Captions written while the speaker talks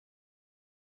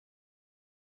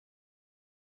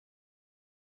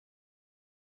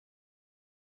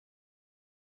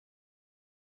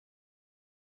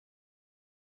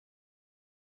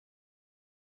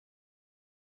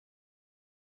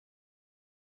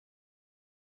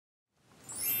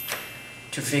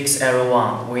To fix error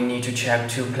 1, we need to check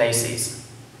two places.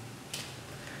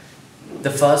 The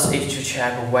first is to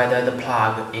check whether the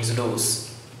plug is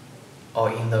loose or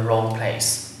in the wrong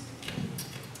place.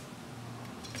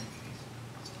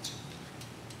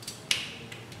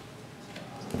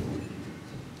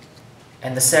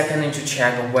 And the second is to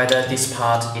check whether this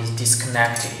part is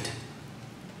disconnected.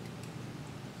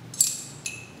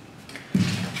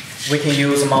 We can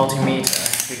use a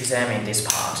multimeter to examine this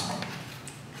part.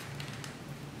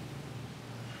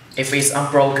 If it's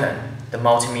unbroken, the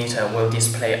multimeter will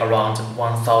display around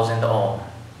 1000 ohm.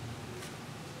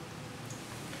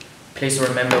 Please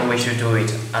remember we should do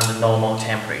it under normal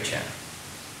temperature.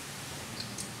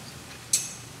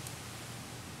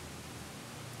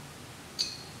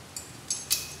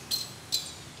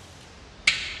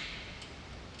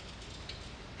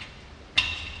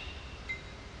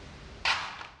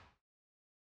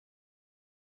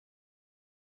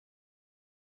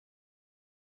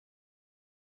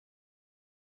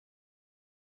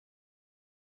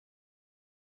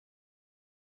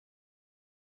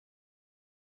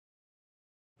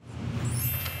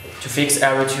 To fix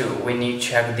error 2, we need to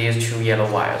check these two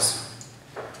yellow wires.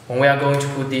 When we are going to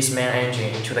put this main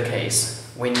engine into the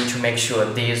case, we need to make sure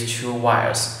these two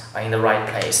wires are in the right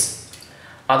place.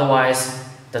 Otherwise,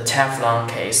 the Teflon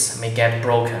case may get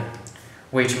broken,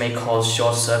 which may cause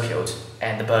short circuit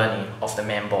and the burning of the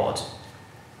main board.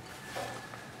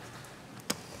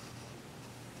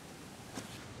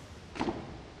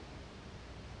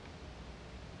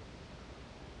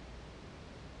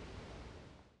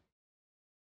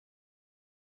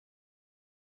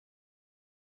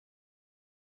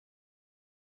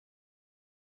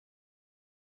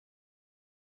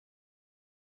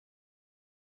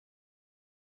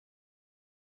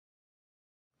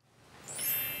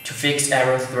 To fix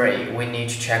error 3, we need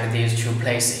to check these two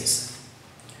places.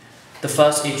 The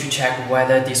first is to check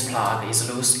whether this plug is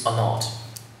loose or not.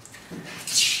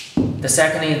 The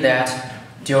second is that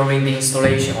during the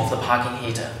installation of the parking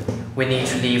heater, we need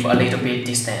to leave a little bit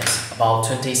distance, about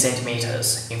 20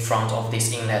 centimeters in front of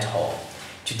this inlet hole,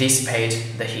 to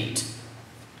dissipate the heat.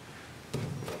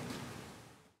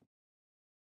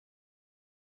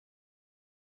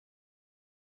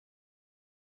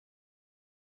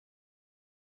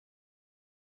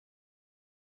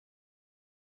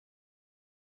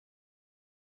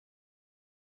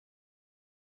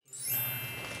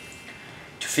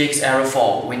 To fix error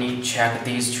 4, we need to check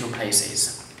these two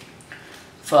places.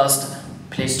 First,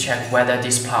 please check whether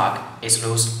this plug is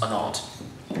loose or not.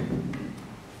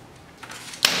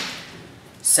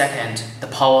 Second, the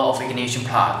power of ignition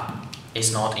plug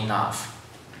is not enough.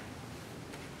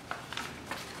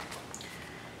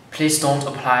 Please don't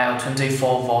apply a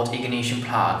 24-volt ignition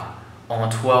plug on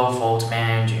a 12-volt main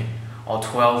engine or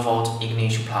 12-volt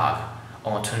ignition plug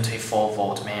on a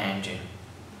 24-volt main engine.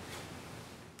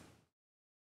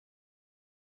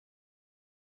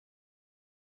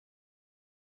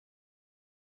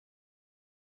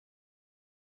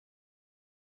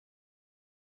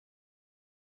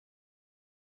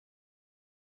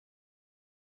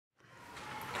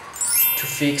 To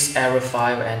fix error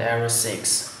 5 and error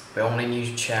 6, we only need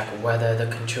to check whether the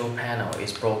control panel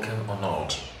is broken or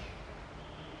not.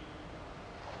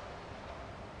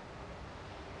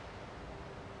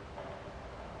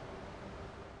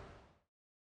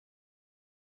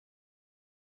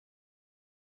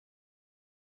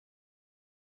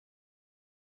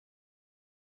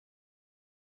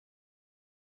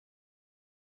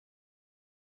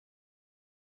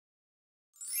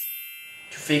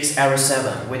 To fix error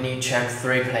 7, we need to check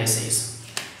three places.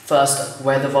 First,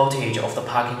 whether the voltage of the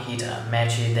parking heater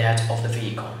matches that of the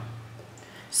vehicle.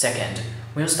 Second,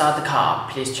 when you start the car,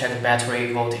 please check the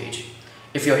battery voltage.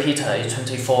 If your heater is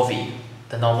 24V,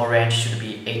 the normal range should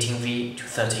be 18V to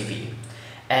 30V.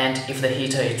 And if the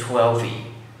heater is 12V,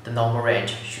 the normal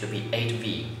range should be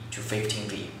 8V to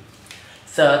 15V.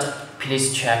 Third,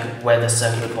 please check whether the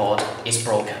circuit board is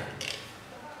broken.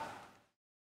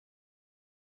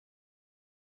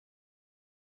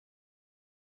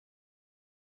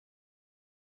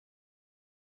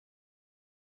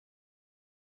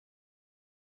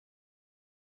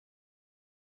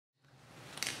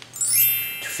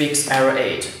 To fix error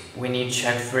 8, we need to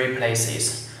check three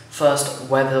places. First,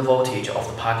 whether the voltage of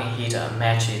the parking heater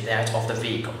matches that of the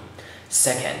vehicle.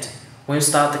 Second, when you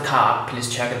start the car, please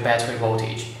check the battery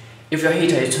voltage. If your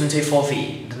heater is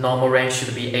 24V, the normal range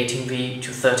should be 18V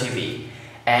to 30V.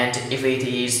 And if it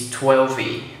is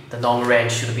 12V, the normal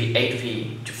range should be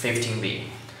 8V to 15V.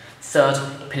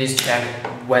 Third, please check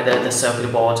whether the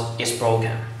circuit board is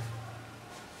broken.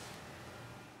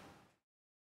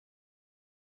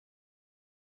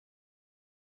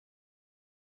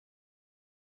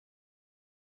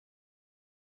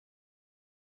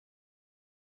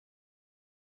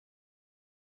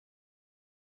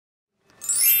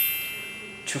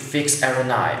 To fix error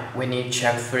 9, we need to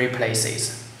check 3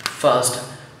 places. First,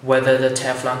 whether the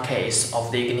Teflon case of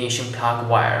the ignition plug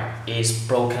wire is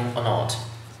broken or not.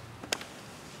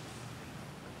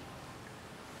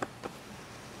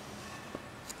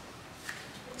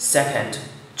 Second,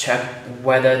 check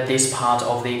whether this part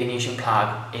of the ignition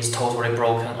plug is totally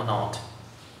broken or not.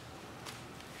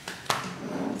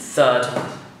 Third,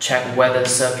 check whether the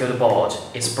circuit board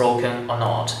is broken or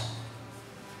not.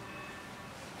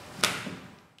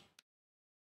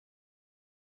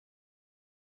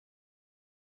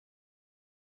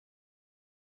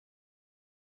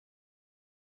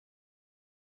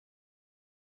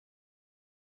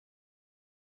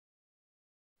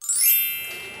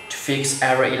 To fix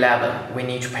error 11, we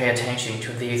need to pay attention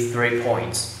to these 3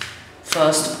 points.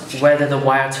 First, whether the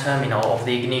wire terminal of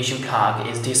the ignition plug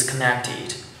is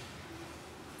disconnected.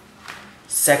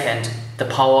 Second, the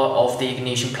power of the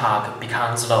ignition plug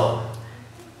becomes low.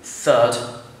 Third,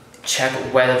 check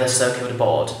whether the circuit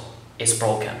board is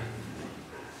broken.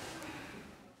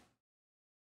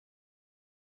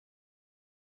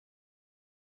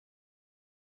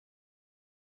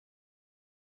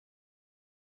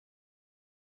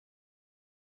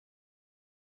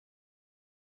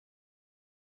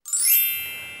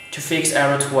 To fix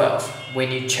error 12, we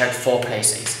need to check 4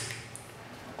 places.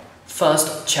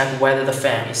 First, check whether the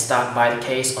fan is stuck by the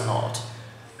case or not.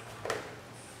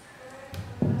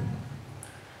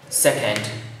 Second,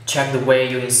 check the way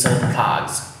you insert the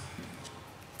plugs.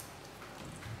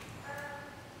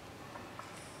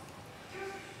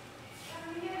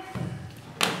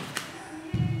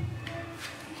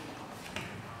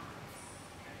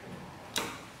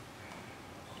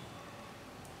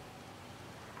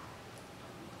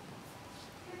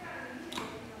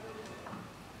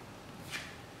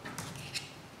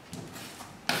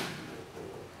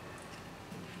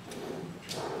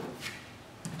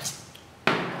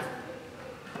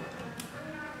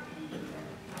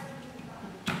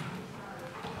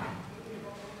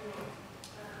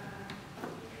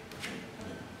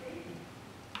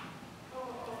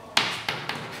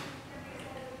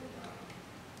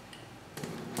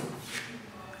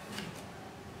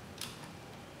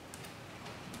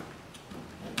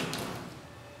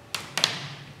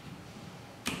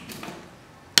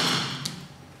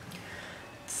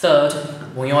 Third,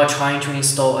 when you are trying to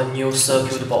install a new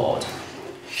circuit board,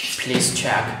 please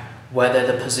check whether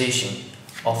the position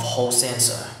of Hall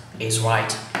sensor is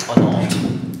right or not.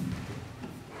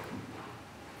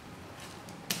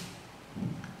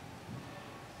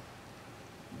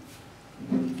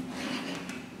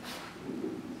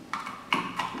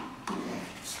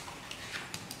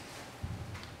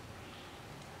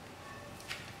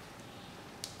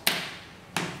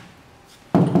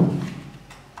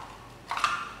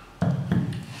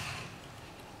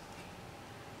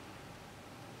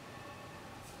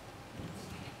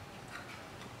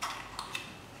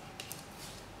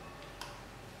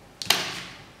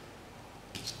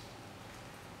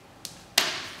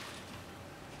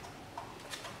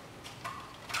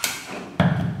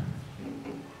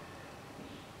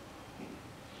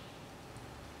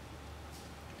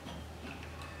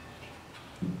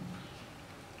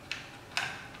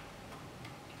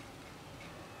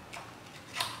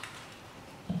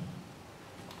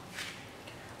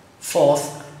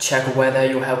 Fourth, check whether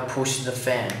you have pushed the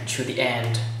fan to the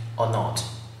end or not.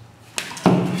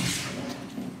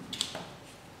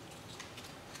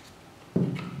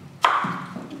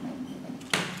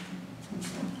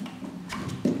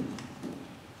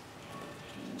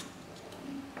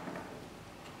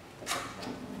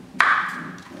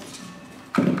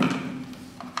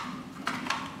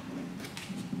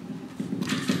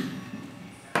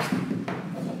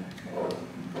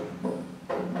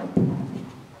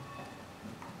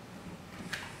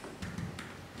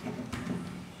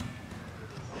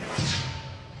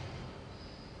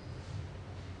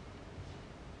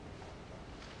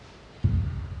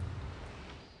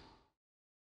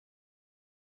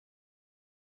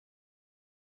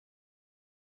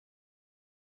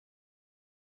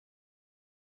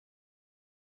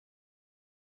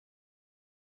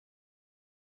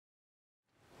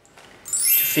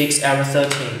 To fix error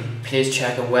 13, please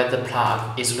check whether the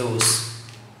plug is loose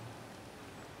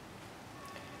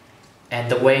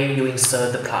and the way you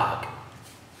insert the plug.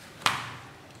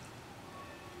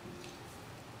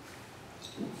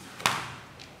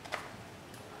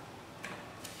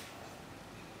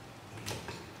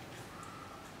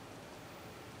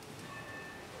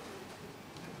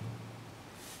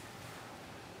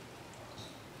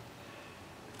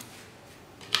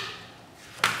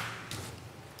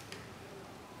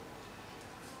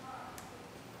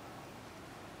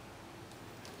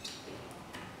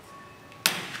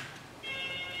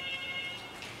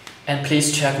 And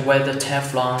please check whether the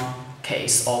Teflon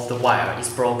case of the wire is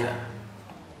broken.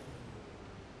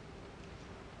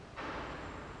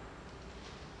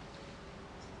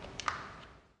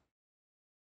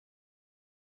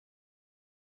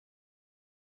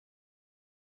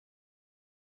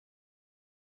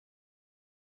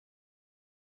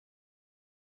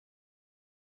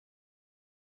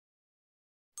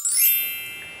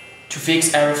 To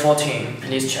fix error 14,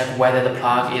 please check whether the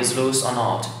plug is loose or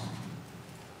not.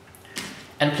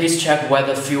 And please check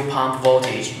whether fuel pump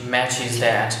voltage matches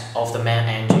that of the main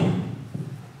engine.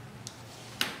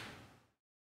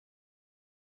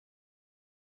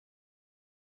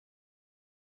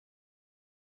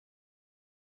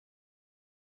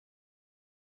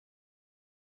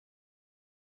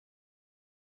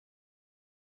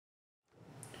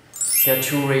 There are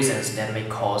two reasons that may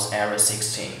cause error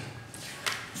 16.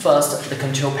 First, the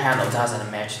control panel doesn't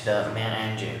match the main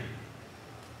engine.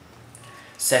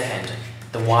 Second,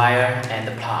 the wire and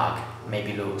the plug may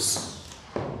be loose.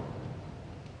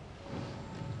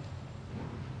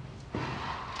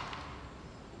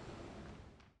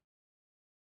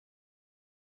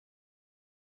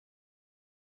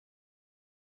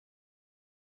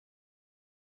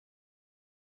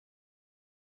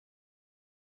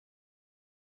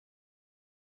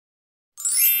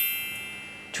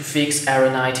 To fix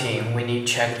error 19, we need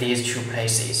to check these two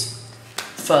places.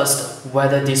 First,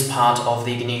 whether this part of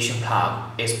the ignition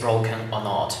plug is broken or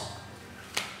not.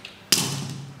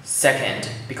 Second,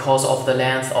 because of the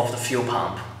length of the fuel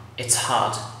pump, it's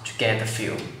hard to get the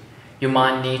fuel. You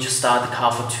might need to start the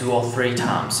cover 2 or 3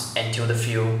 times until the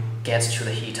fuel gets to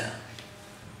the heater.